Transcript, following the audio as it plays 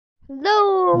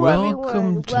Hello,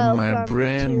 Welcome everyone. to my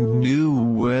brand new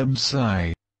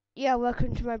website. Yeah,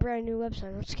 welcome to my brand new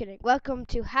website. I'm just kidding. Welcome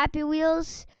to Happy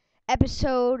Wheels,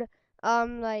 episode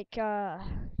 25,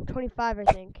 I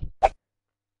think.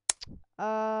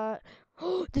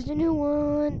 There's a new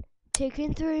one.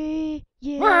 Taken 3.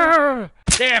 Yeah.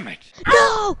 Damn it!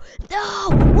 No,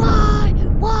 why,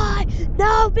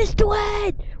 no, Mr.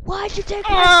 Wayne, why'd you take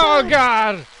my son? Oh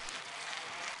God!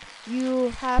 You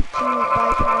have to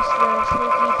bypass the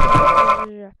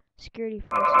sneaky security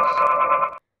forces.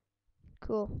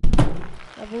 Cool.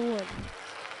 Level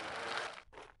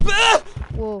 1.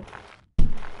 Whoa.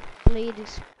 Blade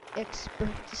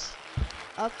experts.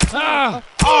 Oh,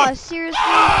 seriously?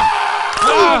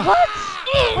 What?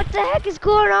 What the heck is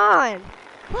going on?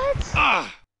 What? How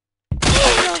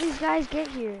did all these guys get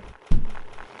here?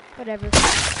 Whatever. At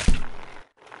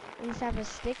least I have a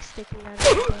stick sticking out of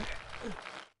it.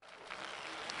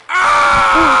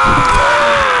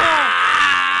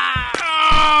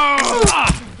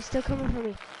 He's still coming for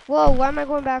me. Whoa, why am I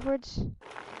going backwards? What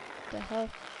the hell?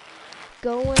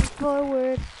 Going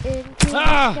forward into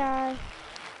the sky.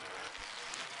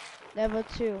 Level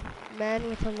 2. Man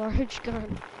with a large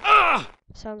gun.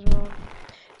 Sounds wrong.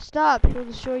 Stop! He'll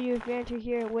destroy you if you enter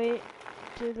here. Wait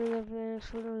to the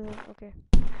left. Okay.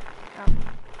 Ow.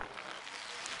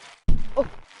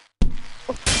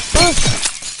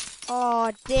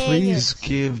 Oh, dang Please it.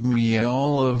 give me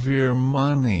all of your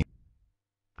money.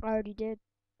 I already did.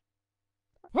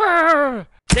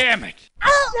 Damn it!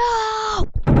 No!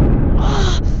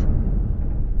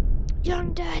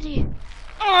 Young Daddy.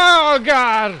 Oh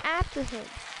God! After him.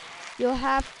 You'll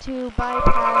have to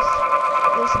bypass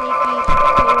the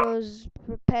sneaky heroes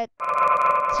pet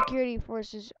security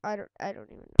forces. I don't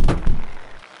even know.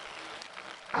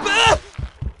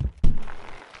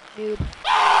 Dude.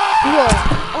 Whoa.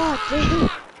 Oh, dang.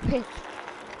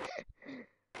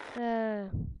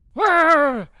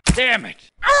 Damn it!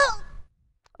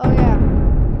 Oh yeah.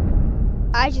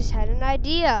 I just had an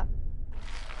idea.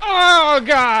 Oh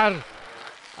God!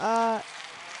 In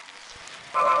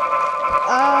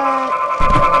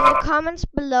the comments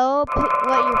below, put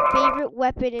what your favorite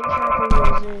weapon in Happy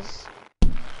Wheels is.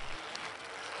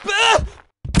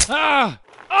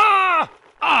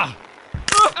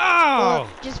 Well,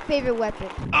 just favorite weapon.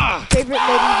 Favorite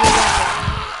medieval weapon.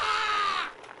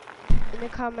 In the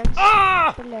comments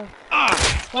below. Why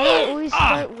do I always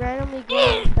start randomly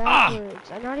going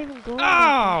backwards? I'm not even going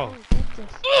backwards. I don't get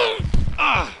this.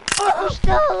 We're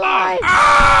still alive!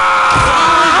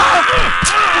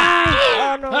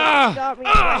 Oh no, he got me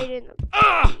right in the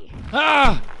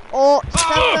Oh,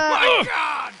 stuck Oh my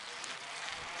God!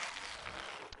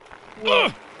 Whoa.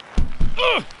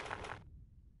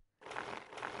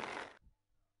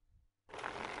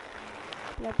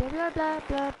 Blah blah blah blah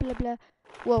blah blah blah.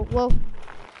 Whoa, whoa.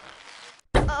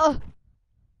 No!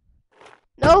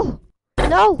 No!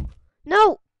 No!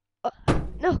 No!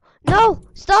 No!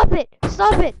 Stop it!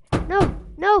 Stop it! No!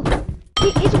 No!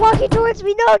 He's walking towards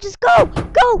me! No! Just go!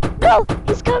 Go! No!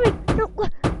 He's coming! No!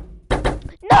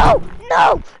 No!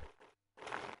 No!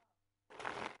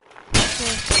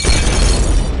 Okay.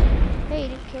 Hey, he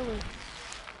didn't kill me.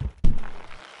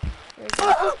 There we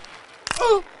go.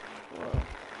 Whoa.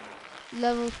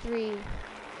 Level 3.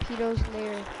 Pedo's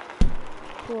lair.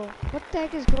 Cool. What the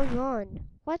heck is going on?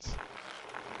 What?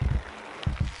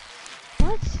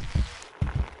 What?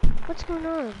 What's going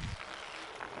on?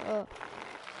 Oh,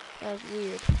 that was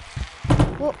weird.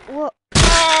 What?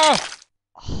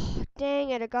 Oh, dang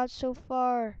it, I got so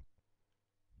far.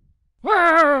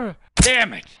 Damn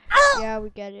it! Yeah, we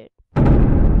get it.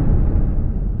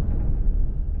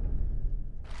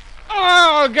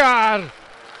 Oh God!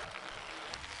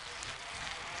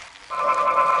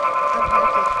 I'm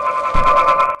happy.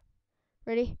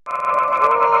 Ready?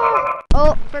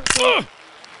 Oh, perfect.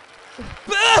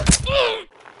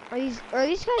 Are these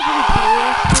guys really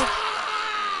realistic?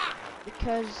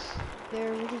 Because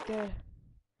they're really good.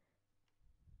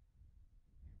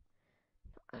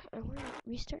 I want to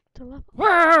restart the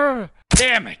level.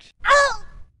 Damn it!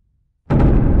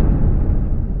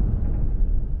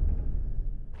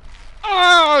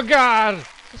 Oh God!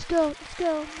 Let's go, let's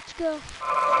go, let's go.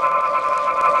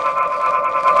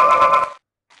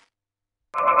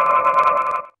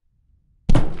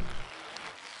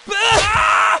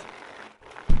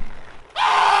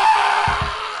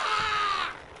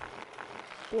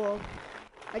 Whoa.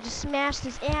 I just smashed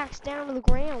his axe down to the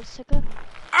ground, sucker.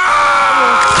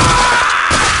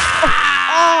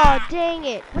 Oh, dang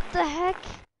it. What the heck?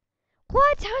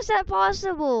 What? How's that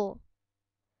possible?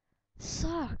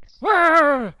 Sucks.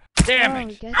 Damn Oh, it!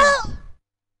 we get it.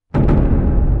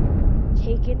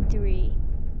 Taken 3.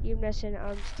 You're missing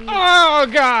Steve. Oh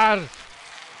God!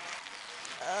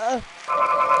 I'm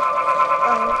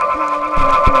flying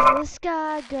up in the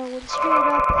sky, going straight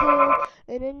uphill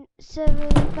in a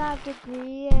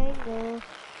 75-degree angle.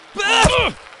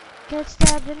 Get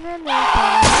stabbed in the neck.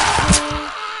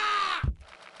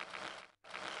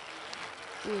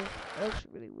 Ew, that looks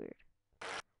really weird.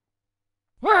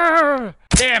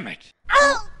 Damn it!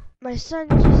 My son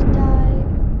just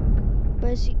died,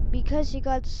 but because he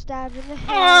got stabbed in the head.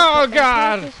 Oh but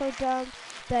God! my is so dumb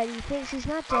that he thinks he's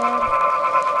not dead.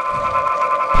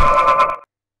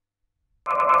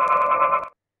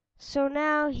 So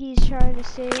now he's trying to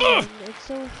save him. It's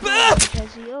so funny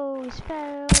because he always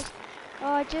fails.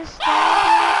 Oh, I just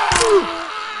stabbed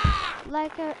him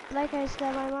like I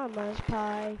stabbed my mama's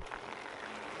pie.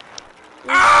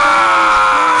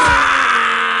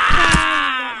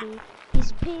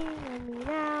 He's peeing on me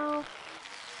now.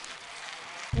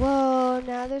 Whoa,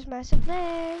 now there's massive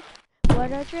leg.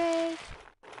 What a drake.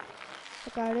 I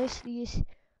gotta sneeze.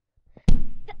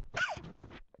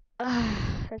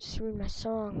 I just ruined my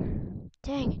song.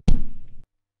 Dang it.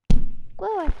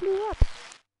 Whoa, I flew up.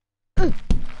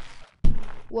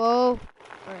 Whoa.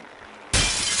 Alright.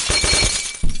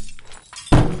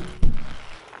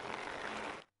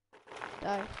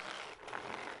 Die.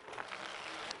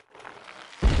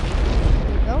 There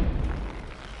we go.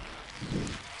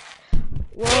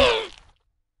 Whoa.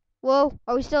 Whoa.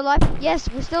 Are we still alive? Yes,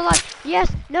 we're still alive.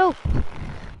 Yes. No.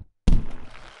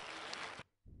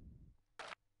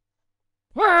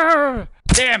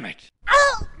 Damn it!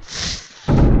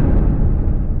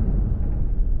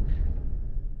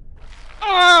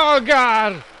 Oh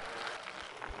God!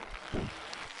 You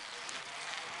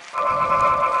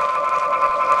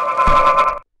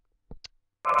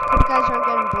guys aren't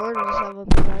getting bored of this level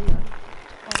because I'm not.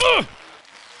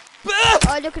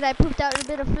 Oh, look at I pooped out a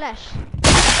bit of flesh.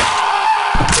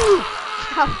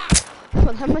 Ow.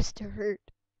 Oh, that must have hurt.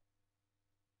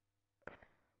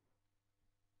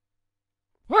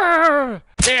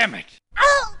 Damn it!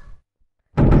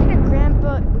 What kind of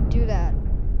grandpa would do that?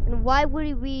 And why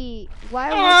would we? Why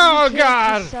would we kill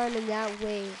God! his son in that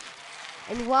way?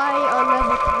 And why on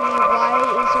level 3? Why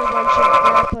is there a bunch of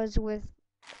grandpas with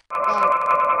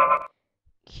like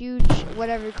huge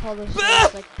whatever you call those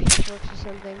things, like pitchforks or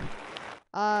something?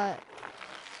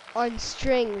 On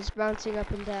strings bouncing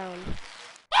up and down.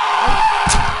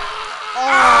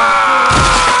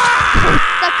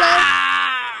 Sucker!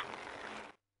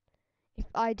 If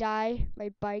I die,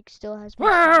 my bike still has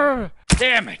my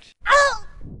Damn it!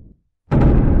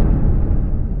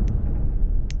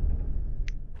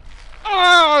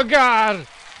 Oh God!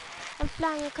 I'm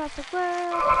flying across the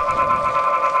world.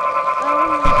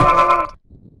 Oh,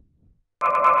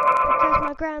 because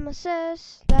my grandma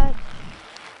says that.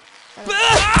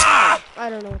 I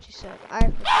don't know what you said.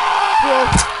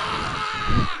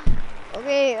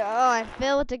 Okay, oh, I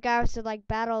fell with the guy with the like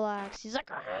battle axe. He's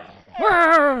like,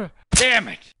 damn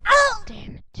it!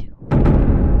 Damn it too.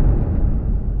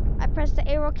 I press the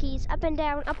arrow keys up and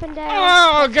down, up and down.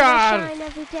 Oh That's how I God! shine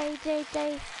every day, day,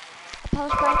 day. I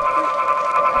polish my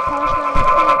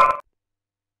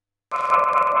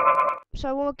feet, so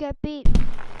I won't get beat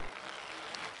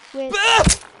with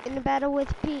in the battle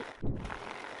with Pete.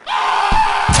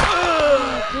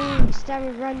 Oh, dude, stab me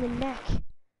around the neck.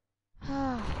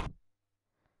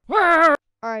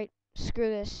 Alright, screw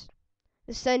this.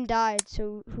 The son died,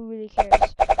 so who really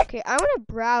cares? Okay, I want to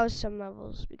browse some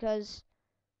levels because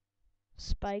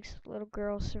Spike's little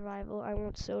girl survival. I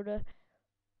want soda.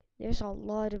 There's a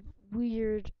lot of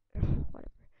weird whatever.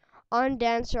 On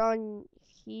dancer on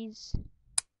he's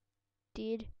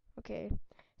deed. Okay.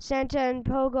 Santa and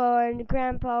Pogo and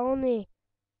Grandpa only.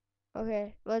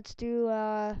 Okay, let's do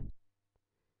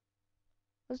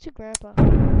Grandpa.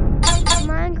 Come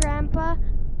on, Grandpa.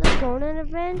 Let's go on an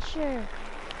adventure.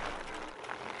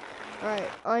 Alright,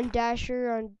 on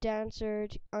Dasher, on Dancer,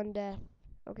 on Death.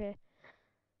 Okay.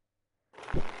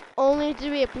 Only to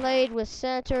be played with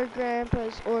Santa or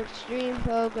Grandpas or Extreme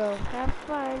Pogo. Have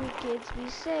fun, kids. Be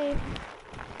safe.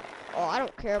 Oh, I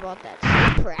don't care about that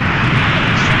crap.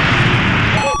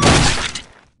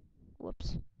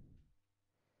 Whoops.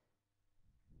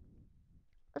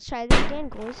 Let's try this again,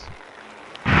 boys.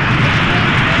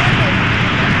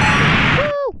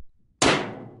 Woo!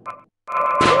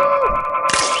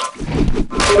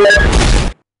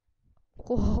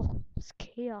 Whoa, it's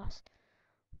chaos.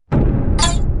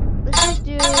 Let's just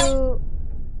do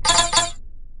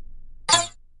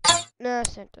no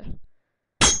Santa.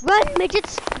 Run,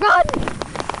 midgets, run!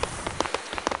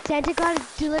 Santa gotta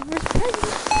deliver his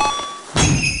presents.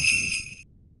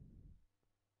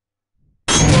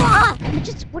 Ah,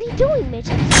 midgets, what are you doing,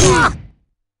 midgets? Ah!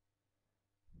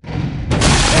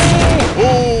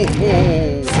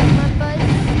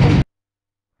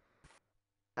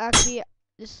 Actually,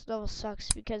 this level sucks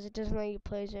because it doesn't let you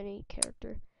play as any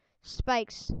character.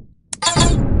 Spikes.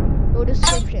 No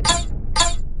description.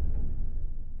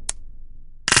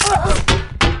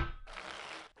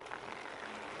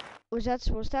 Was that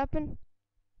supposed to happen?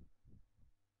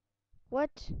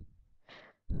 What?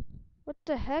 What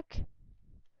the heck?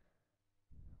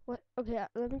 What? Okay,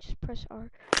 let me just press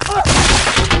R.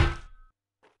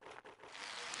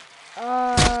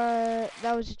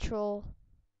 That was a troll.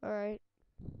 Alright.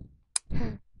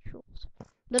 Trolls.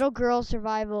 Little girl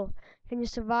survival. Can you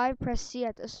survive? Press C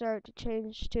at the start to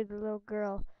change to the little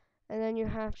girl. And then you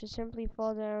have to simply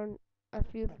fall down a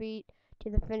few feet to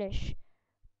the finish.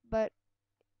 But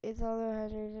it's all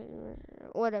has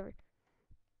whatever.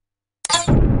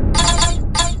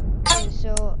 Okay,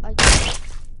 so I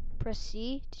press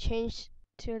C to change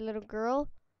to a little girl.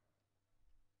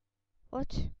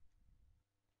 What?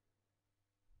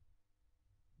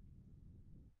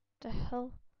 The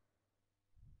hell?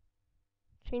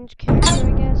 Change character,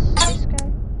 I guess. This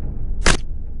guy.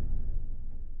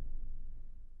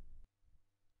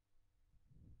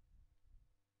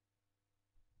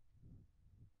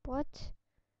 What?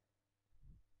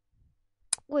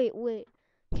 Wait.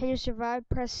 Can you survive?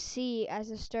 Press C as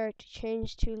a start to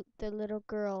change to the little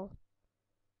girl.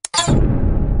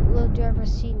 Well, do I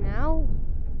press C now?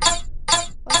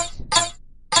 What?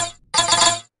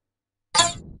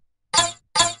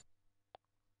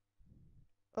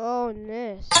 Oh,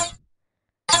 this.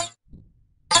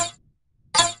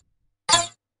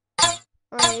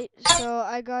 Alright, so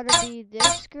I gotta be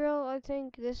this girl, I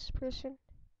think, this person.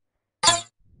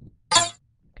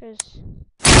 Cause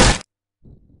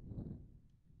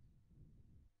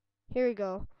here we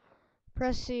go.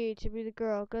 Press C to be the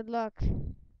girl. Good luck.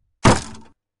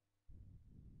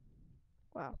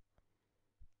 Wow.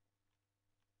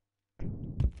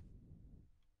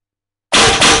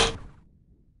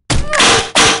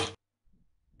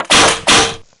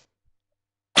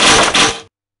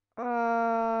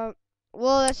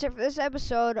 Well, that's it for this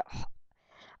episode.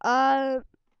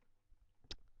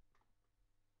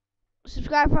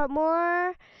 Subscribe for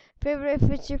more. Favorite if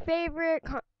it's your favorite.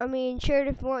 Share it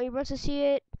if you want your friends to see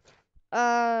it.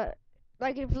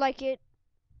 Like it if you like it.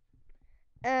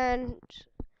 And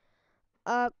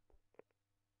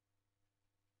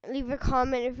leave a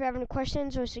comment if you have any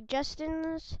questions or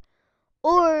suggestions.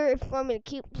 Or if you want me to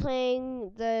keep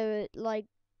playing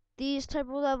these type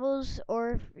of levels,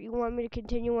 or if you want me to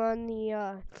continue on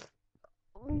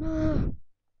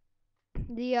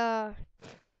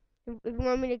if you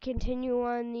want me to continue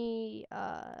on the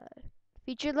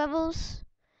featured levels.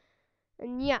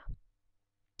 And yeah.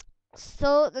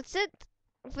 So that's it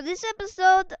for this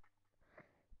episode.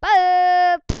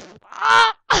 Bye.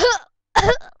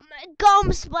 My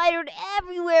gum spidered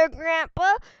everywhere,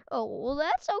 Grandpa. Oh, well,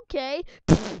 that's okay.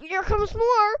 Here comes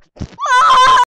more.